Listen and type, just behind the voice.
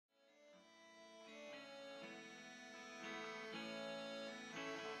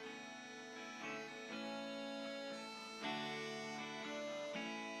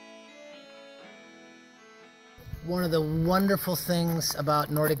One of the wonderful things about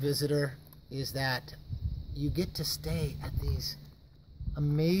Nordic Visitor is that you get to stay at these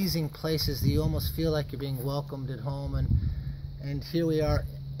amazing places that you almost feel like you're being welcomed at home. And here we are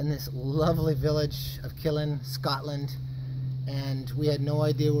in this lovely village of Killin, Scotland, and we had no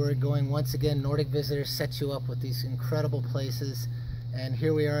idea where we were going. Once again, Nordic Visitor sets you up with these incredible places, and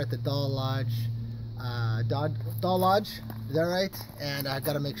here we are at the Dall Lodge. Dall Lodge, is that right? And I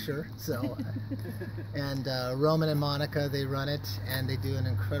gotta make sure. So, and Roman and Monica, they run it, and they do an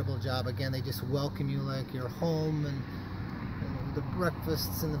incredible job. Again, they just welcome you like you're home, and the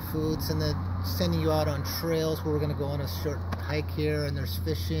breakfasts and the foods, and the sending you out on trails where we're gonna go on a short hike here, and there's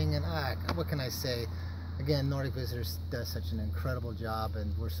fishing, and what can I say? Again, Nordic Visitors does such an incredible job,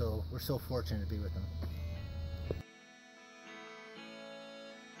 and we're so fortunate to be with them.